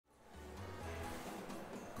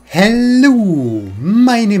Hello,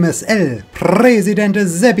 my name is El Presidente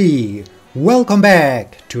Zebi. Welcome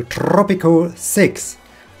back to Tropico 6.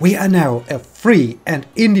 We are now a free and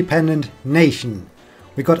independent nation.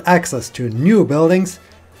 We got access to new buildings,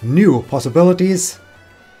 new possibilities,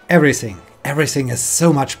 everything. Everything is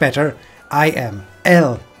so much better. I am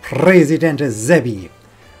El Presidente Zebi.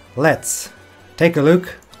 Let's take a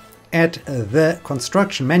look at the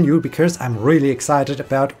construction menu because I'm really excited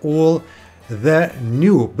about all the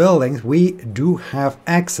new buildings we do have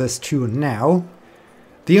access to now.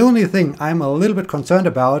 The only thing I'm a little bit concerned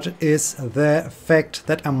about is the fact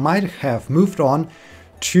that I might have moved on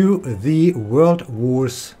to the World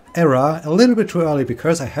Wars era a little bit too early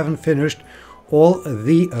because I haven't finished all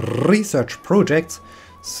the research projects.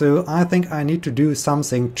 So I think I need to do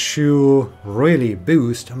something to really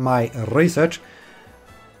boost my research.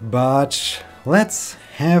 But let's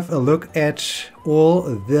have a look at all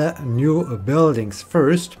the new buildings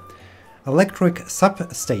first. Electric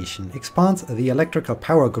substation expands the electrical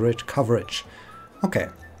power grid coverage. Okay.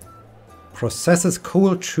 Processes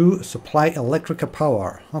coal to supply electrical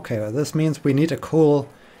power. Okay, well, this means we need a coal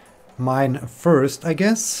mine first, I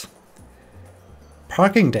guess.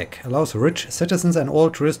 Parking deck allows rich citizens and all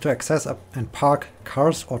tourists to access and park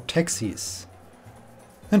cars or taxis.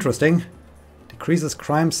 Interesting. Decreases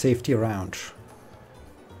crime safety around.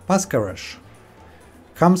 Bus garage.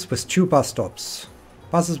 Comes with 2 bus stops.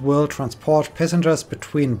 Buses will transport passengers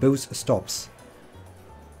between both stops.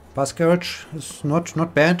 Bus garage is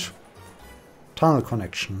not bad. Tunnel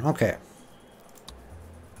connection. Okay.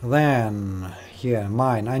 Then, here,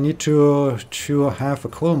 mine. I need to have a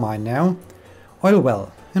coal mine now. Oil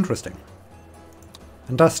well. Interesting.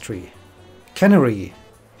 Industry. Cannery.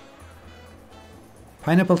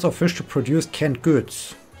 Pineapples or fish to produce canned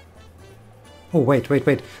goods. Oh, wait.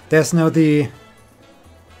 There's now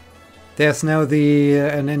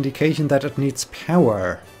an indication that it needs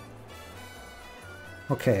power.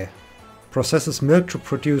 Okay. Processes milk to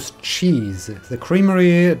produce cheese. The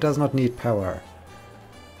creamery does not need power.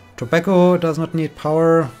 Tobacco does not need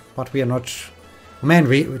power, but we are not... Man,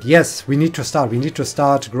 we need to start. We need to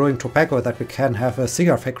start growing tobacco that we can have a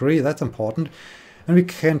cigar factory. That's important. And we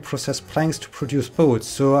can process planks to produce boats.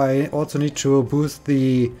 So I also need to boost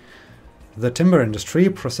the timber industry.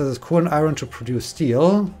 Processes coal and iron to produce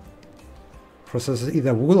steel. Processes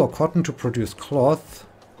either wool or cotton to produce cloth.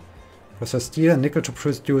 Process steel and nickel to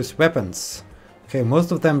produce weapons. Okay,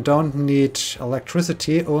 most of them don't need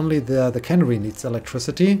electricity. Only the cannery needs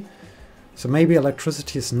electricity. So maybe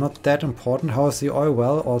electricity is not that important. How is the oil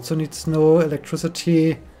well? Also needs no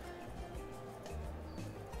electricity.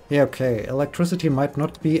 Yeah, okay. Electricity might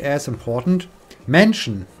not be as important.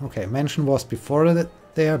 Mansion. Okay, mansion was before that.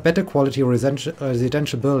 They are better quality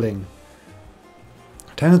residential building.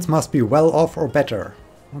 Tenants must be well off or better.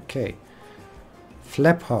 Okay.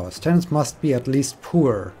 Flap house. Tenants must be at least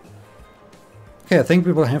poor. Okay, I think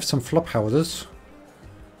we will have some flop houses.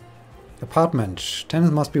 Apartment.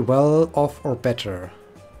 Tenants must be well off or better.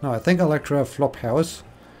 No, I think I like to have flop house.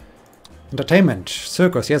 Entertainment.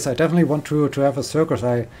 Circus. Yes, I definitely want to have a circus.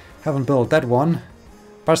 I haven't built that one.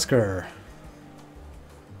 Busker.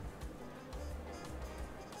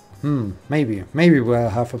 Maybe we'll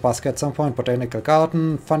have a busker at some point. Botanical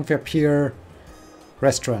garden. Funfair pier.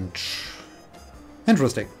 Restaurant.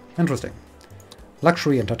 Interesting.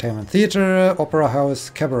 Luxury entertainment. Theater. Opera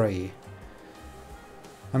house. Cabaret.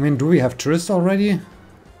 I mean, do we have tourists already?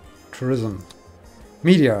 Tourism.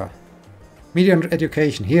 Media. Media and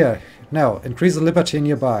education. Here. Now. Increase the liberty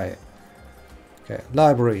nearby. Okay.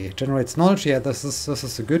 Library. Generates knowledge. Yeah, this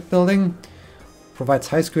is a good building. Provides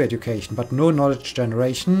high school education, but no knowledge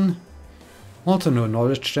generation. Also no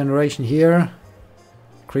knowledge generation here.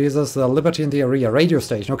 Increases the liberty in the area. Radio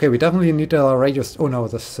station. Okay, we definitely need a radio... Oh no,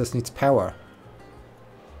 this needs power.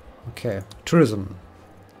 Okay. Tourism.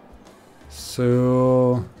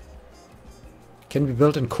 So... Can be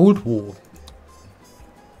built in Cold War.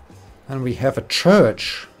 And we have a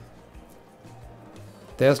church.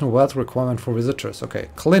 There's no wealth requirement for visitors. Okay.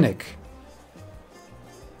 Clinic.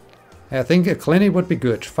 I think a clinic would be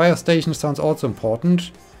good. Fire station sounds also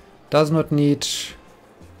important. Does not need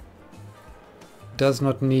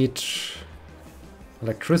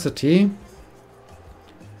electricity.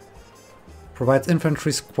 Provides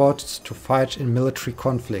infantry squads to fight in military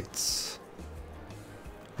conflicts.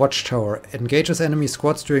 Watchtower. Engages enemy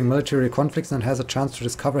squads during military conflicts and has a chance to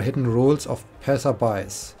discover hidden rules of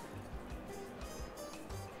passerbys.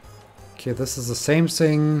 Okay, this is the same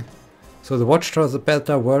thing. So the Watchtower is a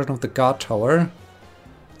better version of the Guard Tower.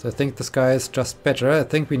 So I think this guy is just better. I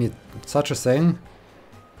think we need such a thing.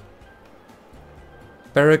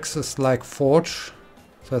 Barracks is like Forge.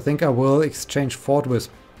 So I think I will exchange fort with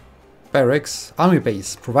barracks. Army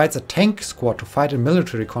base provides a tank squad to fight in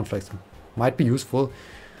military conflicts. Might be useful.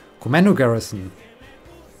 Commando garrison.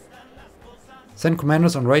 Send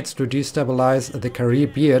commandos on raids to destabilize the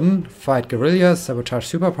Caribbean, fight guerrillas,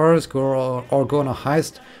 sabotage superpowers, or go on a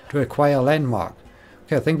heist to acquire a landmark.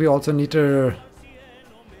 Okay, I think we also need a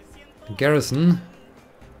garrison.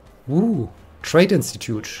 Ooh, trade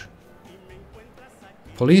institute.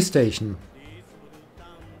 Police station.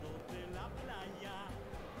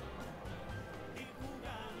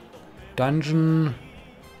 Dungeon.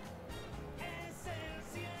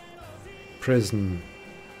 Prison.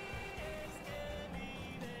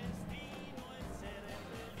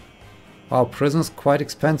 Wow, prison's quite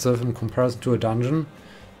expensive in comparison to a dungeon.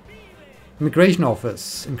 Immigration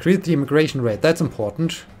office. Increase the immigration rate. That's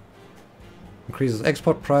important. Increases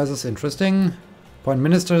export prices. Interesting. Appoint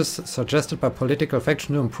ministers suggested by political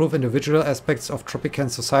faction to improve individual aspects of Tropican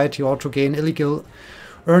society or to gain illegal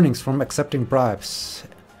earnings from accepting bribes.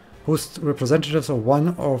 Host representatives of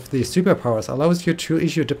one of the superpowers. Allows you to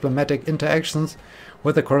issue diplomatic interactions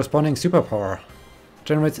with the corresponding superpower.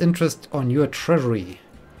 Generates interest on your treasury.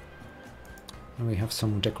 And we have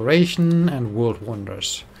some decoration and world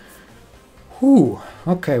wonders. Whew.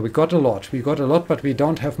 Okay, we got a lot. We got a lot, but we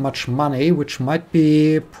don't have much money, which might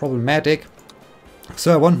be problematic.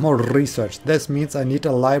 So I want more research. This means I need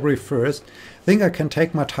a library first. I think I can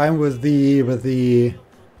take my time with the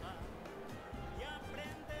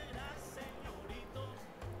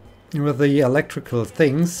electrical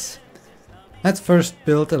things. Let's first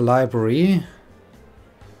build a library.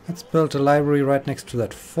 Let's build a library right next to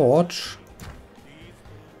that forge.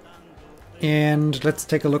 And let's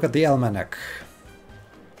take a look at the almanac.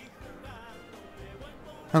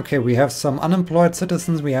 Okay, we have some unemployed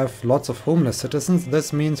citizens, we have lots of homeless citizens.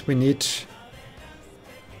 This means we need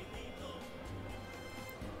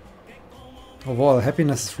overall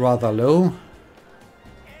happiness is rather low.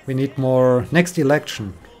 We need more next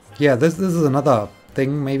election. Yeah, this is another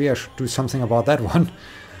thing. Maybe I should do something about that one.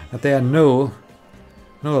 That there are no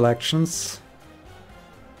elections.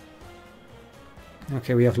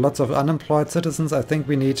 Okay, we have lots of unemployed citizens. I think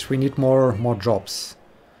we need more jobs.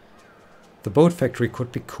 The boat factory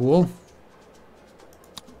could be cool.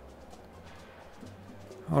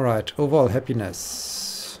 Alright, overall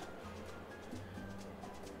happiness.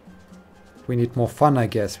 We need more fun, I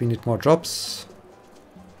guess. We need more jobs.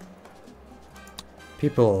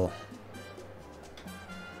 People.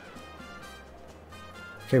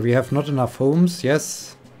 Okay, we have not enough homes,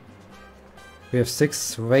 yes. We have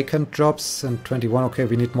 6 vacant jobs and 21. Okay,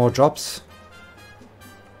 we need more jobs.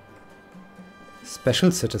 Special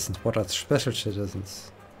citizens. What are special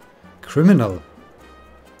citizens? Criminal.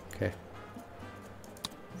 Okay.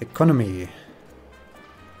 Economy.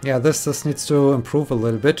 Yeah, this needs to improve a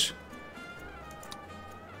little bit.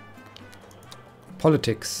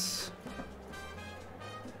 Politics.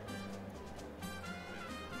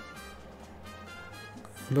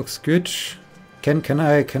 Looks good. Can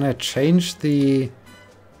I change the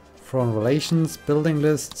foreign relations, building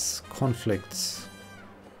lists, conflicts?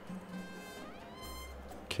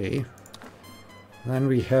 Okay. Then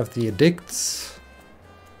we have the edicts.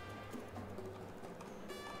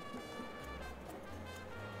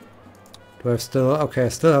 Do I have still... Okay, I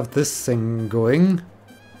still have this thing going.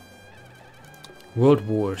 World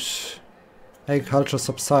wars. Agriculture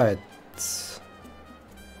subsides.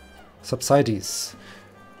 Subsidies.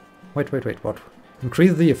 Wait, what?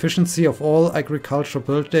 Increase the efficiency of all agricultural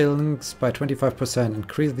buildings by 25%.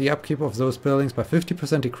 Increase the upkeep of those buildings by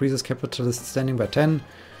 50%. Decreases capitalist standing by 10.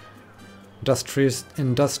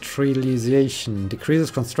 Industrialization.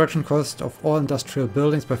 Decreases construction cost of all industrial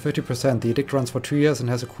buildings by 50%. The edict runs for 2 years and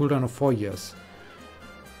has a cooldown of 4 years.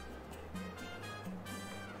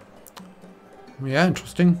 Yeah,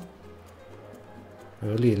 interesting.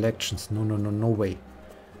 Early elections. No way.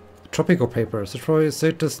 Tropico papers.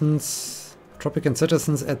 Tropican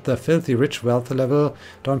citizens at the filthy rich wealth level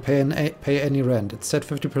don't pay any rent. Instead,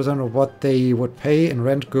 50% of what they would pay in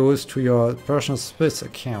rent goes to your personal Swiss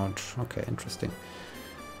account. Okay, interesting.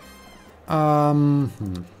 Yeah,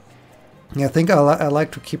 I think I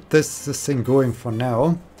like to keep this thing going for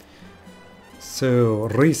now. So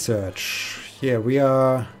research. Yeah, we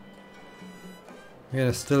are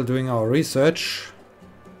still doing our research.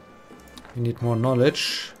 We need more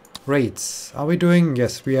knowledge. Raids. Are we doing?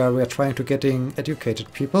 Yes, we are trying to getting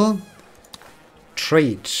educated people.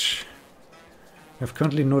 Trade. We have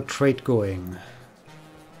currently no trade going.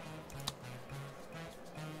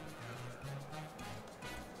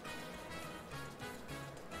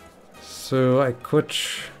 So I could...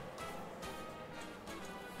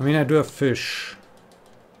 I mean, I do have fish.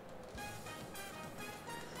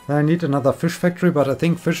 I need another fish factory, but I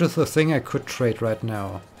think fish is the thing I could trade right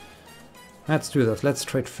now. Let's do this. Let's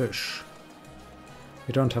trade fish.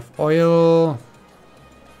 We don't have oil.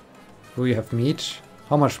 Do we have meat?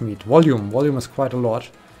 How much meat? Volume. Volume is quite a lot.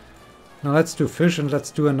 Now let's do fish and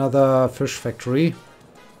let's do another fish factory.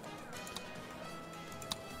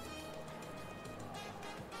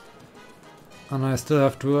 And I still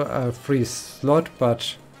have to a free slot,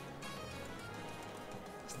 but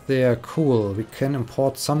they are cool. We can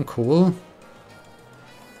import some coal.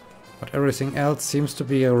 But everything else seems to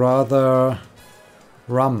be a rather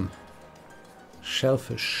rum.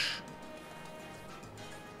 Shellfish.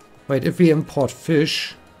 Wait, if we import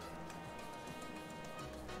fish...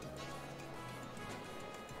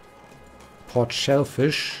 Import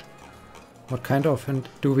shellfish. What kind of... And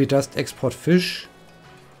do we just export fish?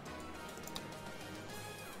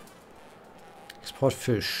 Export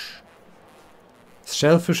fish. Is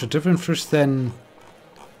shellfish a different fish than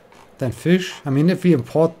fish? I mean, if we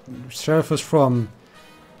import shellfish from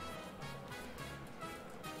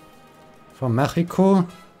Mexico...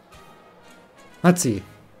 Let's see.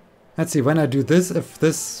 Let's see when I do this, if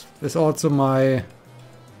this is also my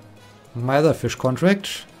other fish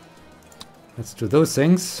contract. Let's do those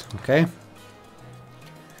things. Okay.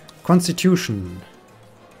 Constitution.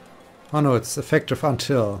 Oh no, it's effective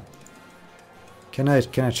until. Can I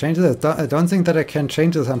change this? I don't think that I can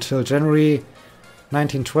change this until January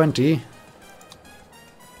 1920.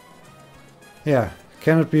 Yeah,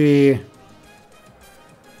 cannot be. I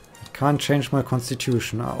can't change my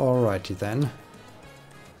constitution. Alrighty then.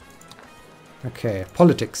 Okay,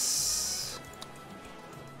 politics.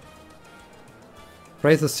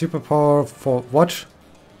 Raise the superpower for what?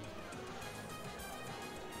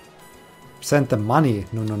 Send them money.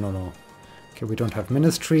 No, no, no, no. Okay, we don't have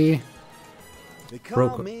ministry. They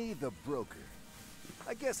call me the broker.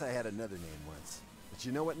 I guess I had another name once. But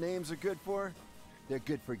you know what names are good for? They're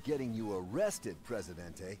good for getting you arrested,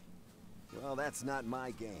 Presidente. Well, that's not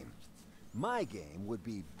my game. My game would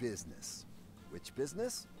be business. Which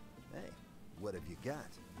business? Hey, what have you got?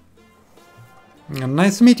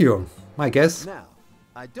 Nice to meet you, I guess. Now,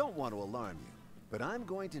 I don't want to alarm you, but I'm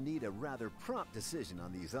going to need a rather prompt decision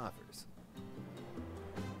on these offers.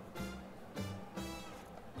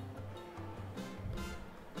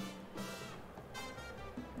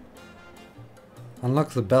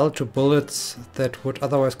 Unlock the bell to bullets that would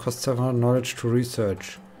otherwise cost 700 knowledge to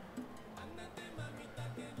research.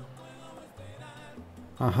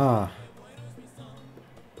 Aha.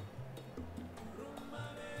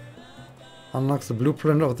 Unlocks the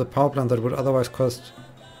blueprint of the power plant that would otherwise cost...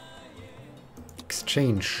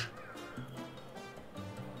 Exchange.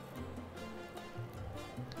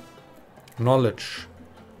 Knowledge.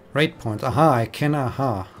 Rate points. Aha, I can...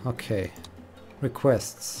 Aha. Okay.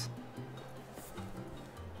 Requests.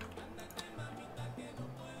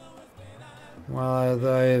 Well,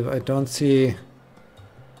 I don't see...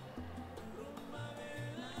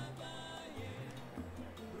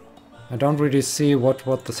 I don't really see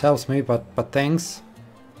what this helps me, but thanks.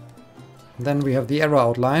 And then we have the error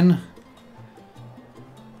outline.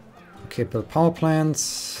 Okay, build power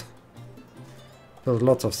plants. Build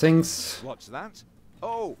lots of things. What's that?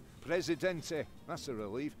 Oh, Presidente. That's a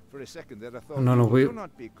relief. For a second there I thought no, we do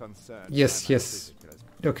not be concerned. Yes.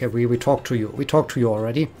 Okay, we talked to you. We talked to you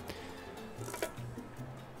already.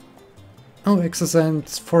 Oh,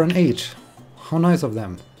 exercise for an 8. How nice of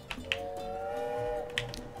them.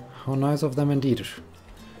 How nice of them indeed.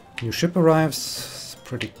 New ship arrives.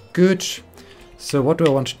 Pretty good. So what do I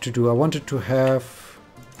want to do? I wanted to have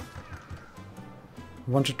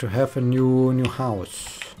a new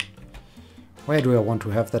house. Where do I want to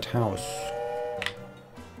have that house?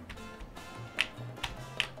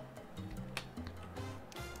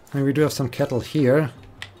 And we do have some cattle here.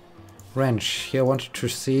 Ranch. Here I wanted to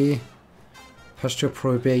see pasture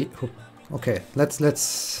probate. Okay, let's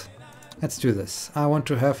do this. I want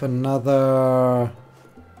to have another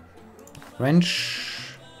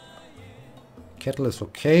ranch. Cattle is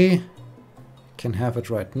okay. Can have it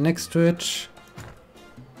right next to it.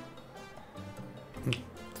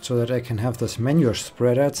 So that I can have this manure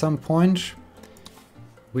spreader at some point.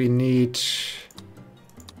 We need...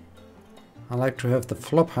 I like to have the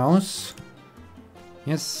flop house.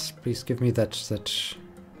 Yes, please give me that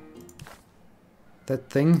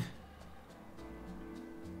thing.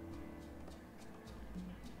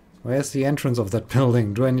 Where's the entrance of that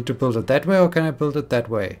building? Do I need to build it that way or can I build it that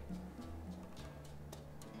way?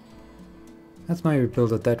 Let's maybe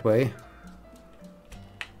build it that way.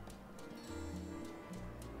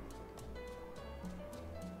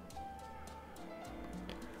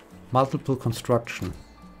 Multiple construction.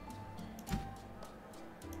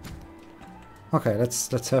 Okay,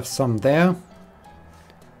 let's have some there.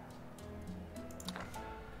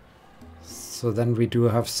 So then we do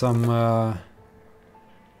have some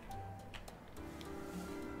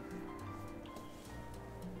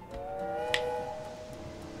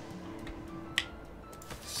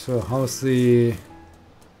so how's the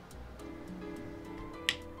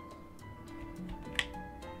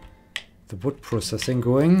wood processing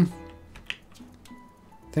going?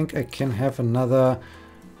 I think I can have another.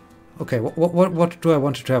 Okay, what do I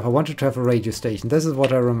want to have? I wanted to have a radio station. This is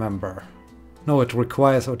what I remember. No, it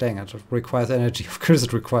requires, oh dang it requires energy. Of course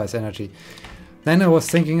it requires energy. Then I was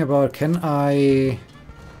thinking about, can I...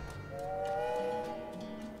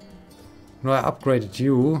 No, I upgraded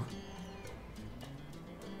you.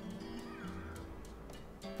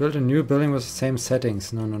 Build a new building with the same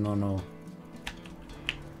settings. No, no, no, no.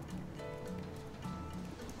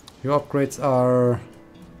 Your upgrades are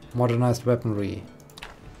modernized weaponry.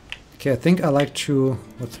 Okay, I think I like to...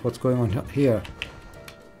 What's going on here?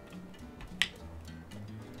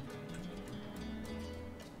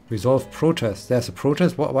 Resolve protest. There's a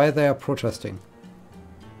protest? Why they are protesting?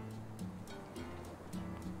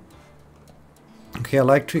 Okay, I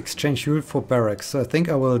like to exchange fuel for barracks. So I think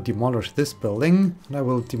I will demolish this building. And I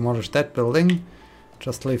will demolish that building.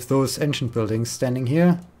 Just leave those ancient buildings standing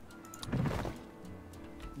here.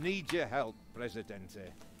 Need your help,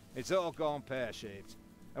 Presidente. It's all gone pear-shaped.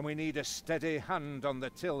 And we need a steady hand on the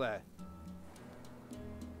tiller.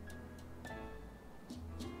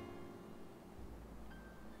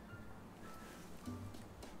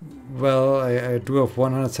 Well, I do have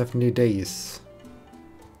 170 days.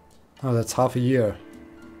 Oh, that's half a year.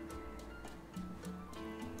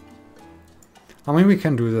 I mean, we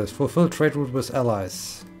can do this. Fulfill trade route with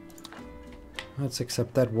allies. Let's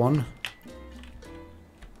accept that one.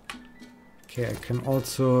 Okay, I can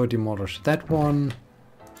also demolish that one.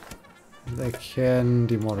 And I can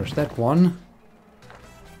demolish that one.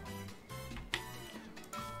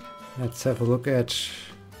 Let's have a look at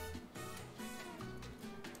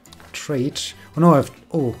trade. Oh no,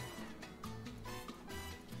 oh.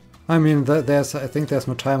 I mean, I think there's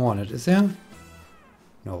no time on it, is there?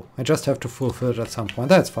 No, I just have to fulfill it at some point.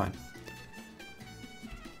 That's fine.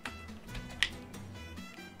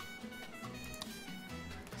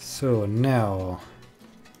 So now,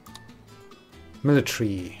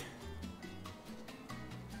 military.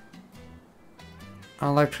 I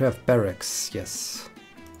like to have barracks, yes.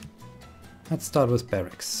 Let's start with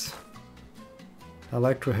barracks. I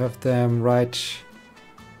like to have them right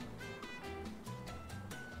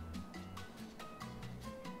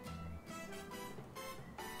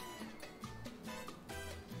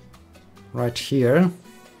here.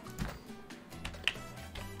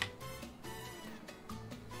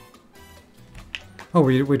 Oh,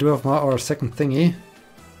 we do have our second thingy.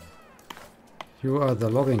 You are the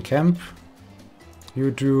logging camp. You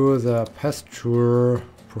do the pasture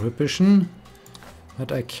prohibition.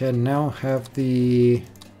 But I can now have the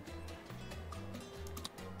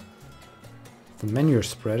manure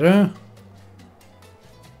spreader.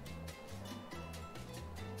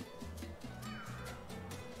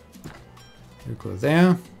 You go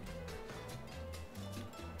there.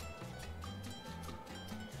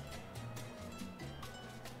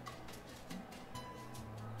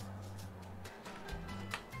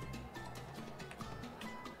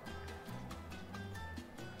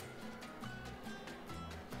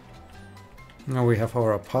 Now we have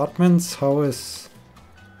our apartments. How is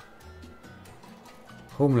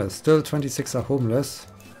homeless? Still 26 are homeless.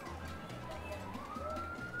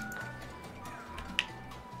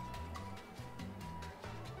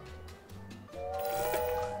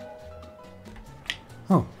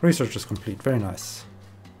 Oh, research is complete. Very nice.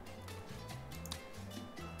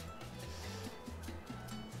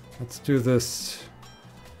 Let's do this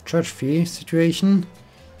church fee situation.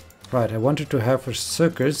 Right, I wanted to have a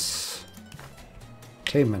circus.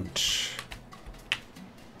 Entertainment.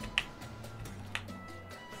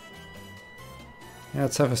 Yeah,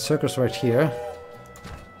 let's have a circus right here.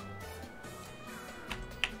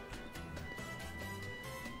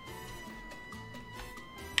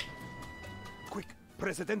 Quick,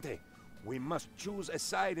 Presidente! We must choose a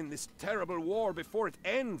side in this terrible war before it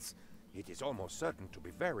ends. It is almost certain to be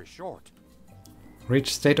very short.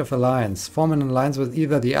 Reach state of alliance. Form an alliance with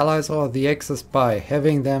either the allies or the Axis by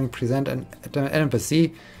having them present an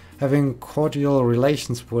embassy, having cordial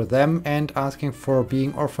relations with them, and asking for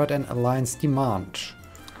being offered an alliance demand.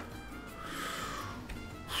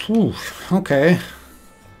 Whew, okay.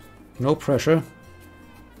 No pressure.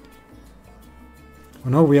 Oh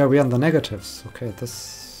no, we are on the negatives. Okay,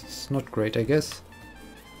 this is not great, I guess.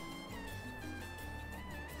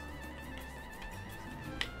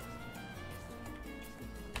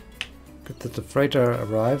 that the freighter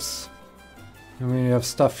arrives. And we have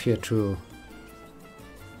stuff here to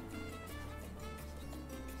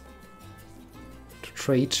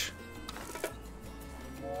trade.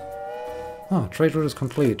 Ah, trade route is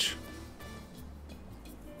complete.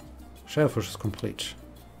 Shellfish is complete.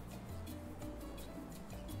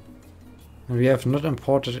 And we have not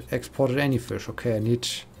exported any fish. Okay, I need...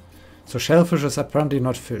 So shellfish is apparently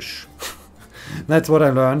not fish. That's what I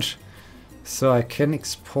learned. So I can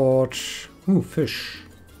export... Ooh, fish.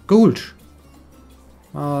 Gold!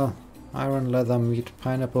 Iron, leather, meat,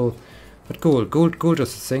 pineapple. But gold. Gold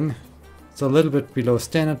is the thing. It's a little bit below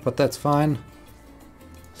standard, but that's fine.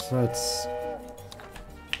 So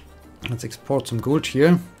let's export some gold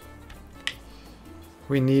here.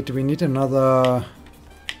 We need another...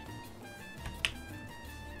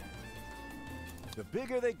 The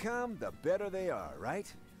bigger they come, the better they are,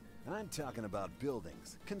 right? I'm talking about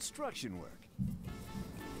buildings, construction work.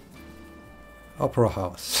 Opera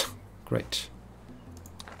house. Great.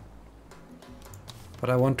 But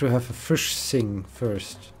I want to have a fish thing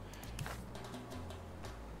first.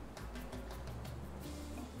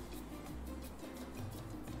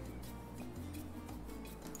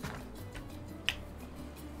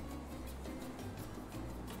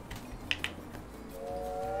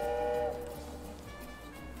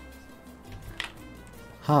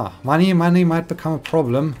 Money might become a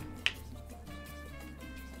problem.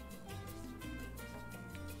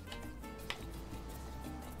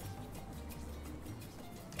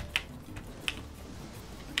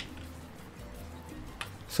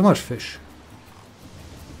 So much fish.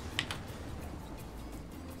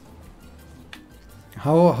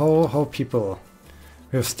 How people?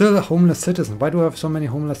 We have still a homeless citizen. Why do we have so many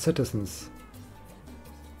homeless citizens?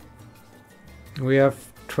 We have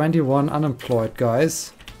 21 unemployed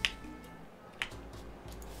guys.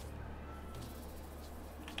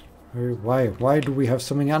 Why do we have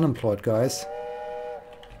so many unemployed guys?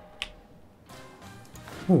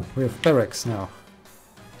 Oh, we have barracks now.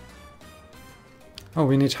 Oh,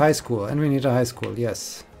 we need high school, and we need a high school,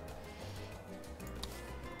 yes.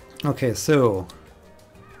 Okay, so...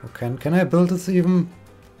 Can I build this even?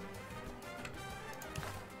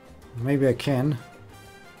 Maybe I can.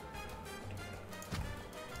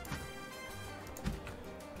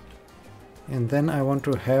 And then I want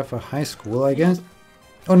to have a high school, I guess.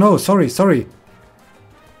 Oh no, sorry.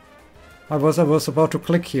 I was about to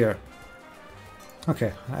click here.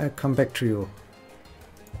 Okay, I'll come back to you.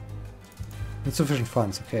 Insufficient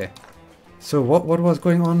funds, okay. So what was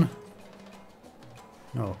going on?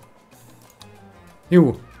 No.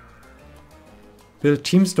 You! Build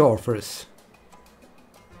team store offers.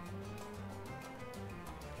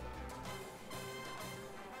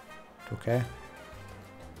 Okay.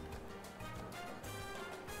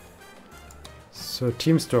 So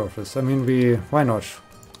team store offers. I mean, why not?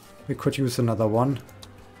 We could use another one.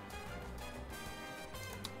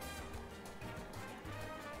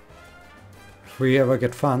 If we ever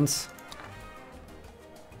get funds.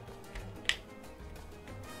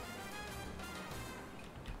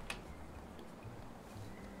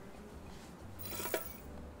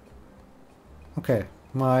 Okay,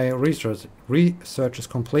 my research is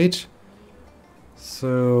complete.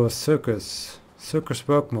 So circus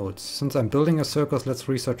work modes. Since I'm building a circus, let's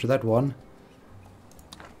research that one.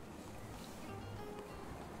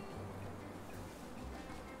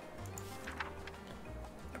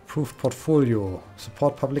 Approved portfolio.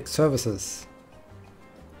 Support public services.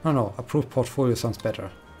 No, approved portfolio sounds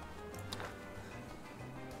better.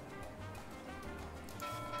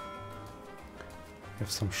 We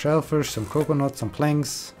have some shellfish, some coconut, some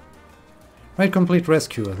planks. Right, complete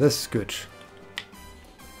rescue. This is good.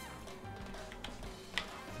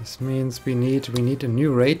 This means we need a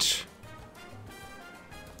new raid.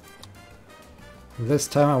 This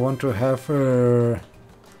time I want to have a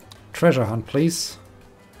treasure hunt, please.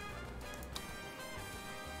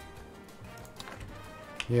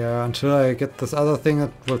 Yeah, until I get this other thing,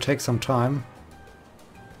 it will take some time.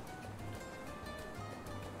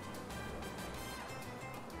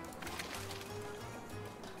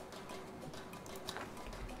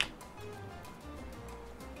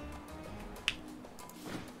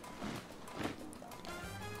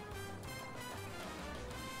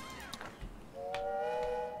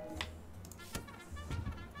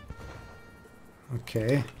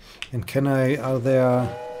 Okay, and are there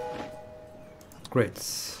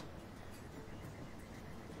upgrades?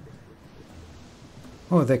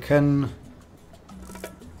 Oh, they can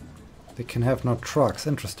have no trucks,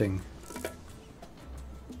 interesting.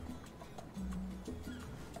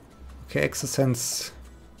 Okay, exosense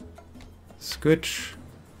is good.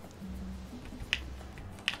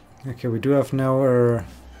 Okay, we do have now a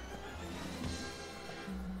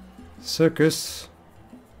circus.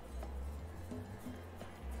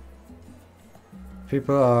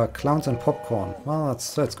 People are clowns and popcorn. Well,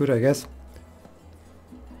 that's good, I guess.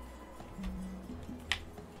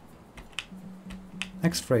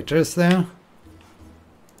 Next freighter is there.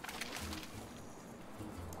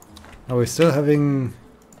 Are we still having...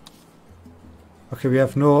 Okay, we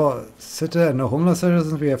have no homeless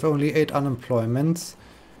citizens, we have only 8 unemployments.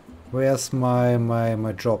 Where's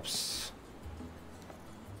my jobs?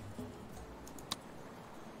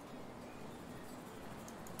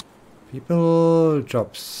 People,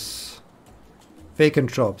 jobs.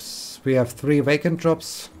 Vacant jobs. We have 3 vacant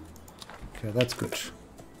jobs. Okay, that's good.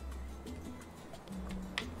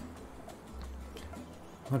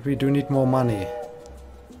 But we do need more money.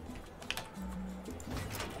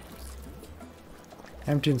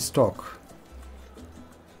 Empty in stock.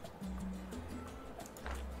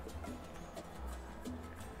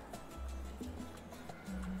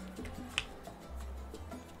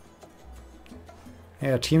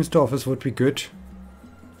 Yeah, team store office would be good.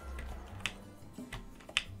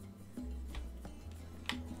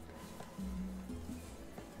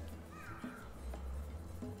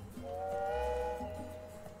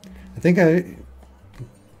 I think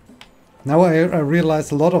now I realize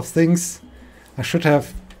a lot of things I should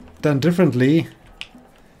have done differently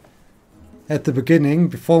at the beginning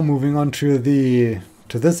before moving on to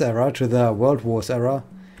this era, to the World Wars era.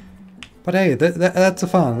 But hey, that's the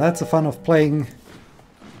fun. That's the fun of playing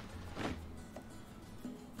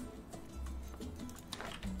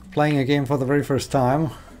a game for the very first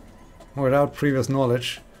time without previous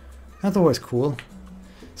knowledge. That's always cool.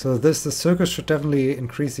 So the circus should definitely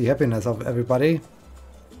increase the happiness of everybody.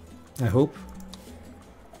 I hope.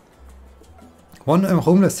 One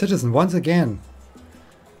homeless citizen once again.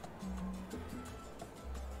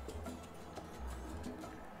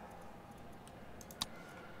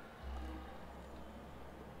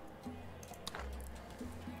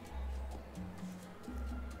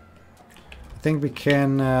 I think we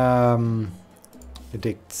can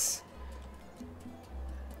edicts.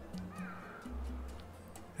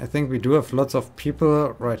 I think we do have lots of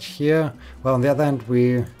people right here. Well, on the other hand,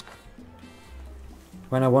 when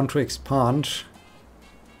I want to expand,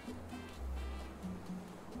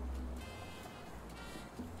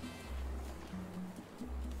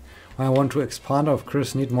 I of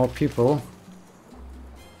course need more people.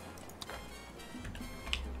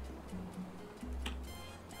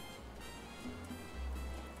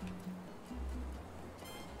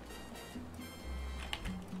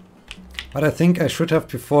 But I think I should have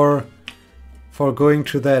before going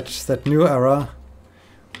to that new era,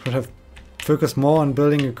 should have focused more on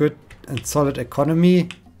building a good and solid economy.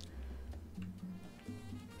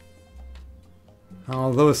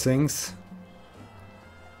 All those things.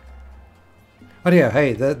 But yeah,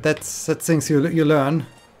 hey, that's things you learn,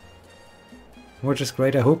 which is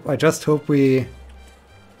great. I just hope we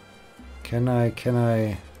can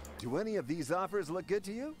I. Do any of these offers look good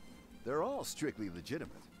to you? They're all strictly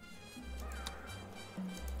legitimate.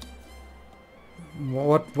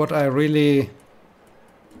 What I really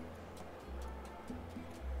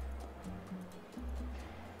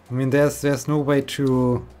I mean, there's no way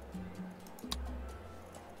to.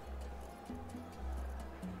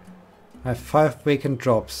 I have 5 vacant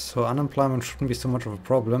jobs, so unemployment shouldn't be so much of a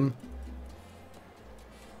problem.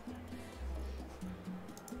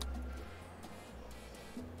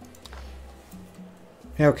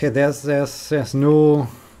 Yeah, okay, there's no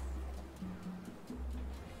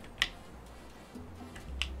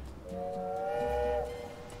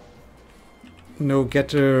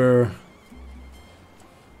get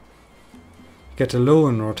a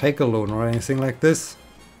loan or take a loan or anything like this.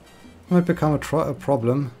 It might become a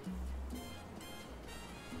problem.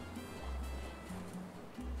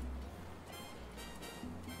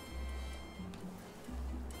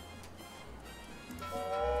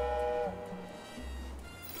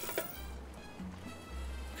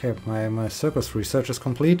 Okay, my circus research is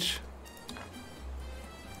complete.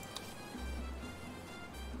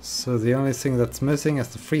 So the only thing that's missing is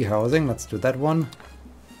the free housing. Let's do that one.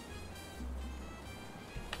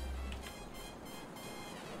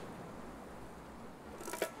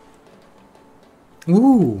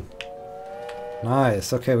 Ooh!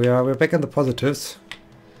 Nice. Okay, we're back in the positives.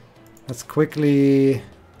 Let's quickly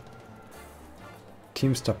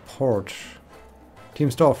team support.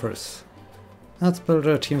 Team store offers. Let's build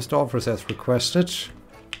a team store offers as requested.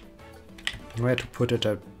 Where to put it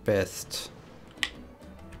at best?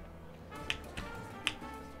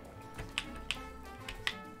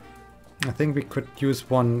 I think we could use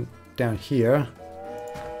one down here.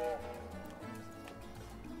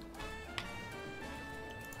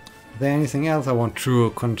 there anything else I want to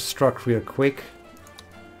construct real quick?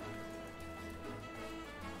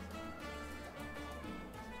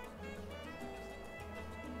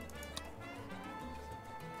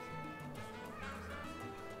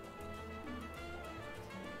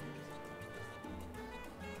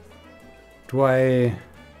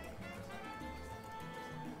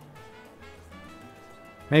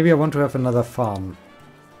 Maybe I want to have another farm.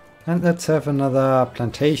 And let's have another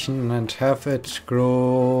plantation and have it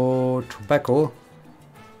grow tobacco.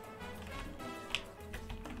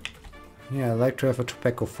 Yeah, I like to have a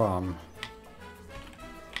tobacco farm.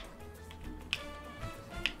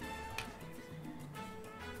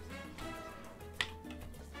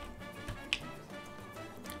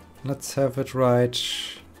 Let's have it right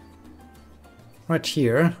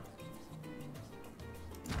here.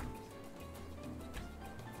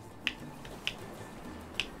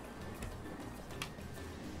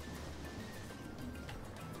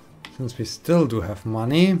 Since we still do have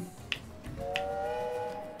money.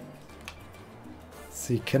 Let's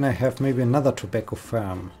see, can I have maybe another tobacco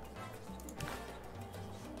farm?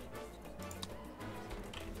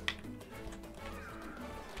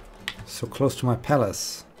 So close to my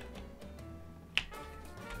palace.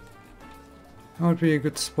 That would be a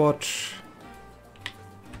good spot.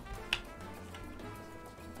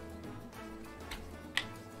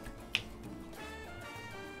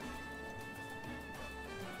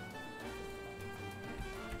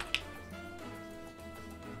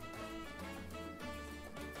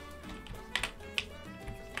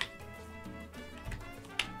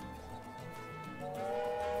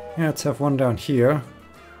 Yeah, let's have one down here.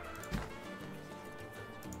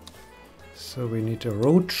 So we need a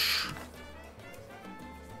roach.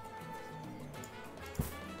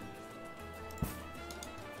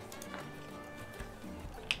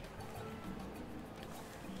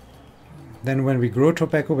 Then when we grow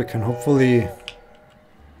tobacco, we can hopefully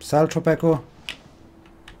sell tobacco.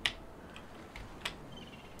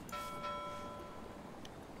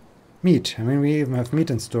 Meat. I mean, we even have meat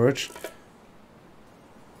in storage.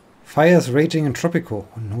 Fires raging in Tropico.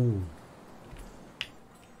 Oh no.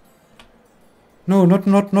 No,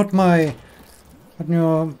 not my... Not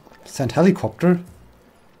your sent helicopter.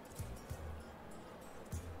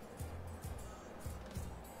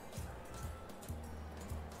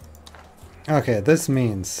 Okay, this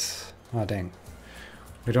means... Oh dang.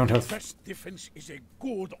 We don't have... Best defense is a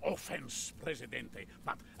good offense, Presidente,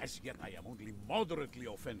 but as yet I am only moderately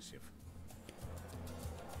offensive.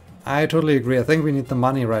 I totally agree. I think we need the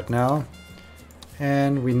money right now.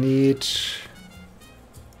 And we need...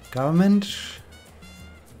 Government?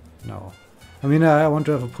 No. I mean, I want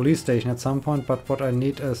to have a police station at some point, but what I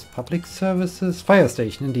need is public services. Fire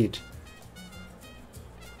station, indeed.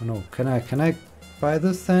 Oh no, can I buy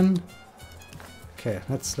this then? Okay,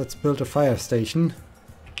 let's build a fire station.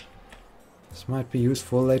 This might be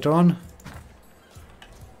useful later on.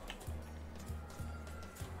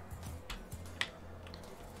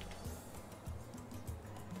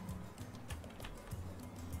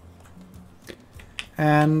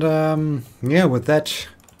 And yeah, with that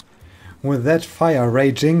fire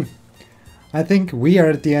raging, I think we are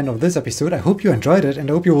at the end of this episode. I hope you enjoyed it, and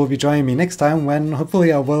I hope you will be joining me next time when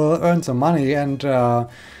hopefully I will earn some money and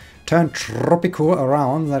turn Tropico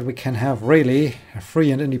around, that we can have really a free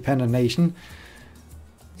and independent nation.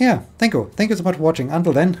 Yeah, thank you. Thank you so much for watching.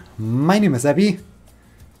 Until then, my name is Abby.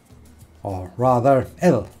 Or rather,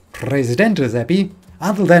 El Presidente is Abby.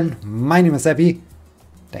 Until then, my name is Abby.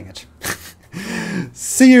 Dang it.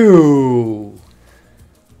 See you!